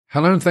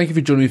Hello and thank you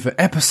for joining me for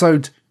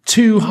episode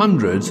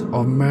 200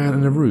 of Man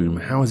in a Room.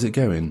 How is it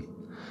going?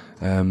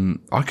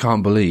 I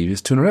can't believe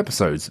it's 200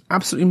 episodes.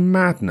 Absolutely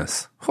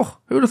madness. Oh,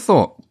 who would have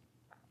thought?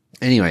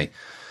 Anyway,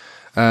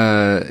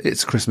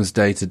 it's Christmas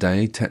Day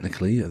today,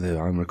 technically.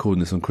 I'm recording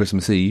this on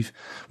Christmas Eve,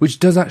 which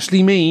does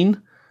actually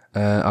mean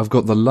I've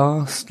got the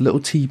last little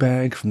tea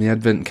bag from the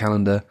Advent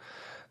calendar.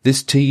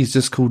 This tea is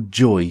just called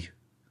Joy.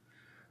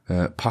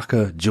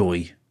 Pucker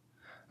Joy.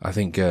 I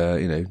think,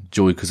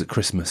 joy because it's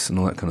Christmas and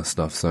all that kind of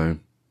stuff. So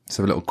let's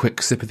have a little quick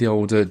sip of the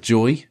old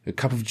Joy, a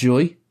cup of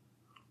Joy.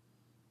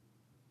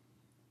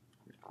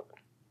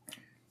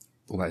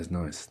 Oh, that is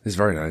nice. This is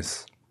very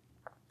nice.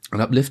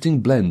 An uplifting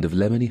blend of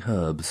lemony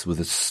herbs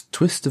with a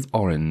twist of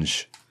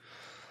orange.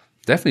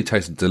 Definitely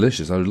tasted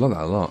delicious. I would love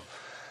that a lot.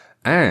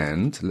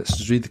 And let's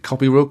just read the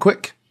copy real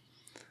quick.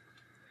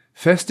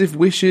 Festive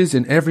wishes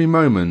in every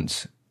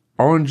moment.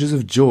 Oranges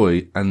of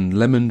joy and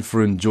lemon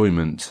for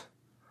enjoyment.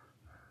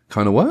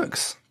 Kind of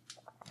works.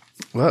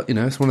 Well,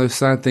 it's one of those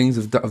sad things.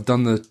 I've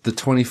done the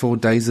 24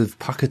 days of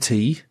pucker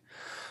tea.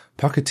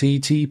 Pucker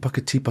tea,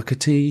 pucker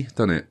tea.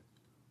 Done it.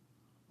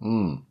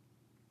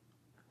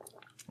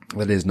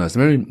 That is nice.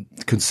 The only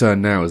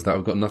concern now is that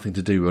I've got nothing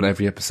to do on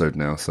every episode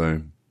now,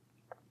 so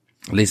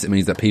at least it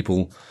means that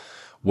people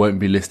won't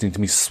be listening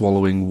to me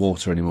swallowing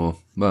water anymore.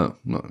 Well,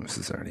 not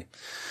necessarily.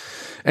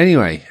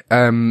 Anyway,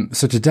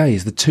 so today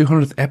is the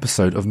 200th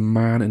episode of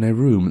Man in a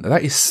Room.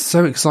 That is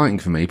so exciting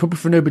for me, probably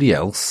for nobody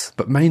else,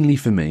 but mainly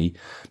for me.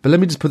 But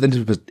let me just put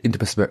that into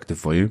perspective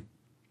for you.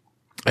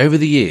 Over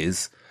the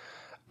years,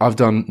 I've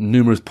done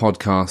numerous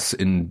podcasts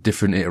in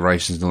different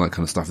iterations and all that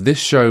kind of stuff. This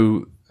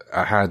show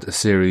had a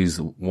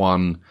series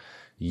 1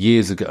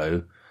 years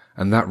ago,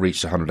 and that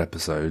reached 100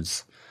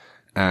 episodes.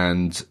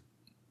 And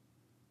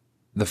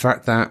the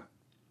fact that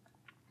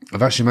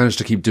I've actually managed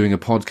to keep doing a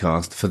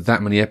podcast for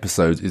that many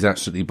episodes is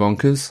absolutely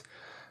bonkers.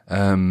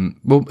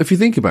 Well, if you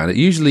think about it,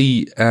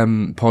 usually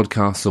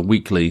podcasts are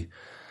weekly,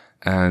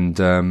 and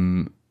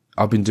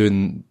I've been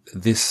doing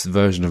this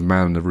version of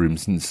Man in the Room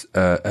since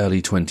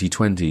early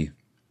 2020.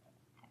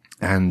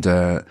 And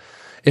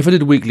if I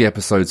did weekly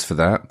episodes for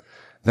that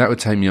would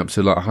take me up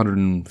to like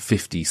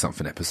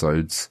 150-something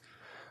episodes,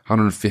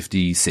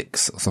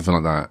 156 or something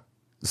like that.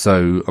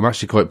 So I'm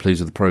actually quite pleased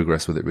with the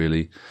progress with it,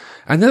 really.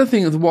 And the other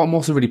thing, what I'm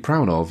also really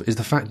proud of, is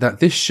the fact that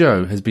this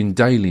show has been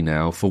daily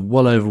now for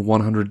well over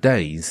 100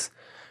 days,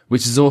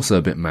 which is also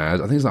a bit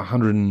mad. I think it's like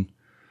 100 and,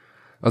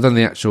 I don't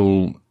know the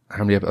actual,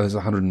 how many episodes,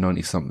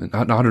 190 something,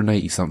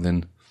 180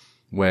 something,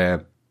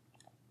 where,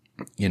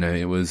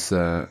 it was,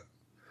 started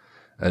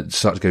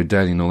to go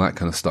daily and all that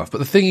kind of stuff. But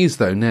the thing is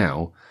though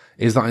now,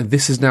 is that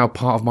this is now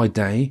part of my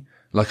day.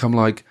 Like I'm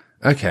like,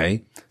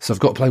 okay, so I've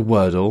got to play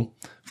Wordle,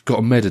 I've got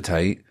to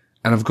meditate,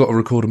 and I've got to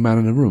record a Man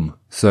in a Room.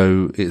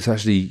 So it's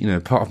actually,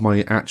 part of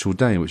my actual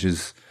day, which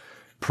is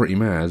pretty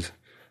mad.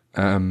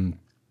 The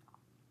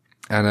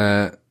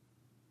other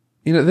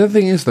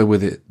thing is though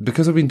with it,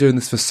 because I've been doing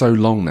this for so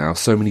long now,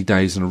 so many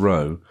days in a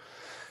row,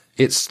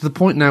 it's to the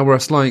point now where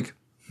it's like,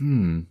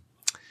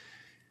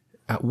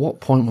 at what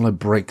point will I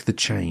break the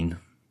chain?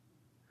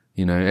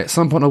 At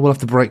some point I will have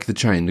to break the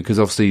chain because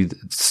obviously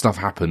stuff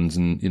happens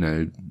and,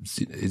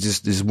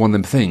 it's one of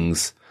them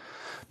things.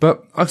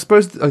 But I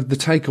suppose the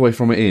takeaway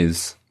from it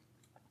is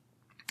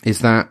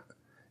that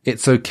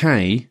it's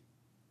okay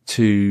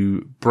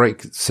to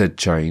break said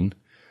chain.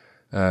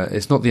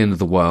 It's not the end of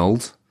the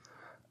world.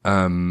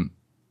 And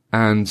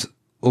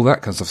all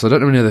that kind of stuff. So I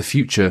don't really know the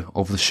future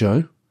of the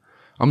show.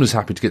 I'm just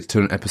happy to get to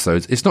 200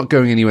 episodes. It's not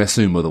going anywhere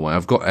soon, by the way.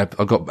 I've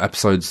got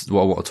episodes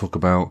what I want to talk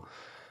about,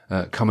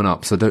 coming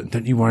up. So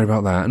don't you worry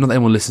about that. Not that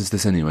anyone listens to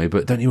this anyway,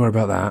 but don't you worry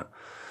about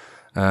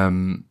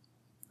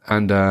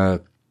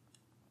that.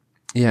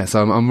 Yeah,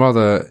 so I'm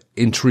rather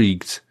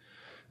intrigued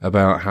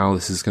about how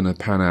this is going to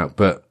pan out.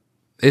 But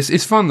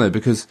it's fun though,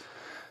 because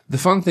the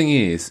fun thing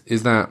is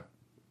that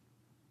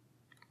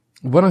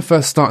when I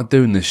first started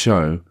doing this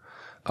show,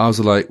 I was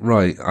like,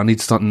 right, I need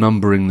to start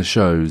numbering the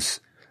shows.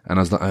 And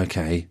I was like,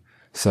 okay,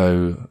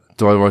 so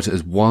do I write it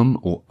as 1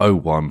 or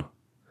 01?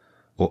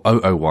 Or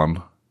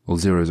 001? Or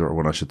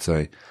 001, I should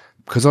say.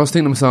 Because I was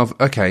thinking to myself,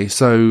 okay,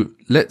 so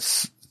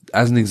let's,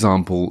 as an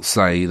example,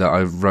 say that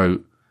I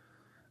wrote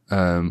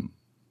 01.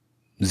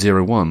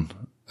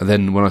 And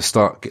then when I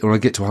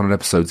get to 100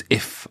 episodes,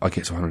 if I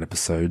get to 100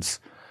 episodes,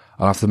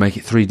 I'll have to make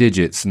it 3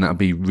 digits, and that'd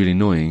be really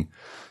annoying.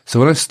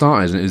 So when I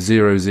started and it was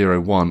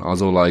 001, I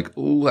was all like,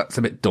 oh, that's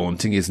a bit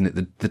daunting, isn't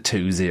it? The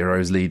 2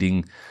 zeros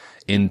leading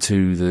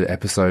into the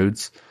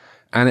episodes.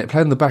 And it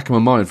played in the back of my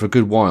mind for a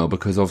good while,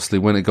 because obviously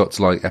when it got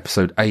to like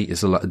episode 8,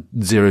 it's like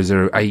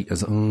 008. I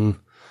was like,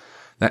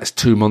 that's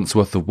 2 months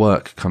worth of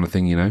work kind of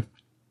thing, And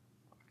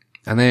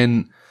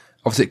then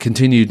obviously it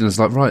continued, and it's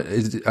like, right,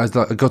 I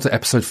got to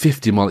episode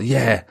 50, I'm like,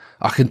 yeah,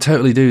 I can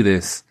totally do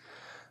this.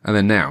 And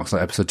then now it's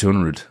like episode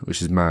 200,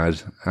 which is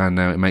mad. And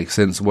now it makes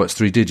sense. What's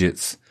 3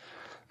 digits?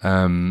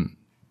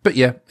 But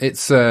yeah,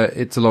 it's a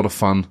lot of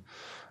fun,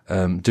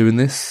 doing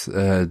this,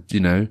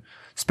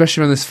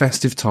 especially around this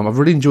festive time. I've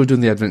really enjoyed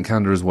doing the Advent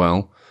calendar as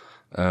well.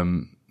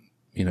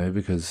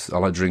 Because I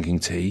like drinking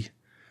tea.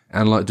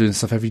 and like doing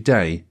stuff every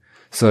day.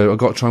 So I've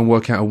got to try and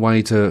work out a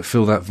way to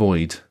fill that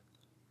void.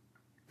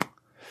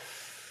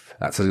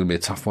 That's going to be a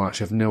tough one.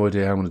 Actually, I have no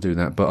idea how I'm going to do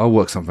that, but I'll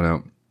work something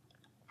out.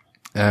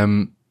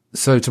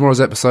 So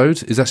tomorrow's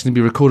episode is actually going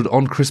to be recorded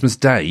on Christmas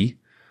Day.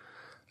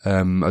 I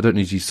don't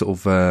need to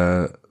sort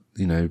of,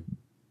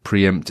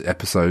 preempt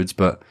episodes,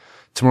 but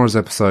tomorrow's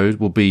episode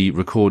will be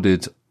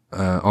recorded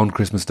on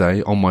Christmas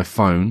Day on my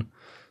phone.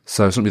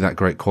 So it's not going to be that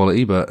great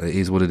quality, but it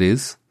is what it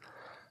is.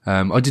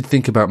 I did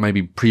think about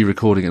maybe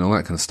pre-recording and all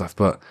that kind of stuff,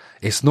 but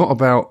it's not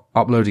about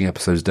uploading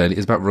episodes daily.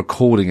 It's about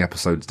recording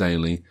episodes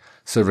daily.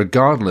 So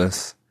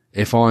regardless,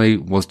 if I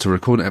was to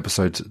record an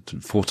episode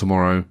for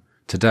tomorrow,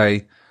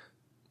 today,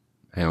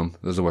 hang on,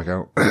 there's a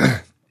workout.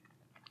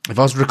 If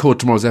I was to record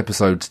tomorrow's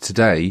episode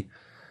today,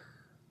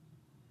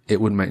 it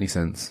wouldn't make any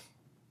sense.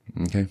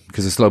 Okay?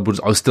 Because I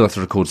would still have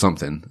to record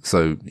something.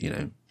 So,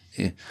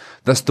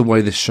 that's the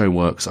way this show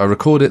works. I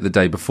record it the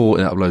day before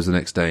and it uploads the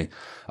next day.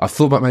 I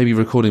thought about maybe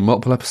recording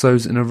multiple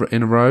episodes in a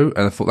row,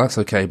 and I thought that's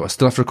okay, but I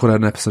still have to record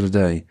an episode a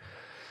day.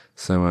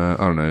 So, I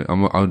don't know.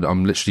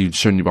 I'm literally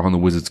showing you behind the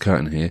wizard's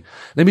curtain here.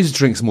 Let me just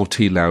drink some more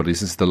tea loudly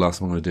since it's the last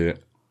time I'm going to do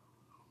it.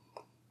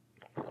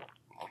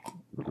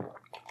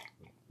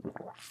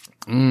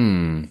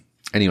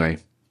 Anyway,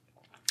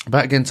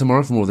 back again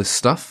tomorrow for more of this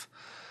stuff.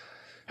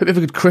 Hope you have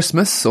a good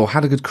Christmas, or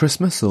had a good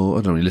Christmas, or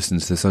I don't really listen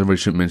to this. I really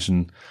shouldn't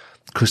mention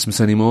Christmas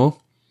anymore.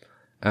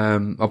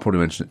 I'll probably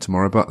mention it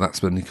tomorrow, but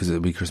that's only because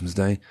it'll be Christmas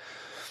Day.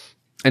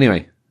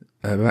 Anyway,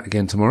 back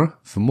again tomorrow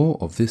for more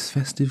of this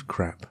festive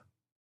crap.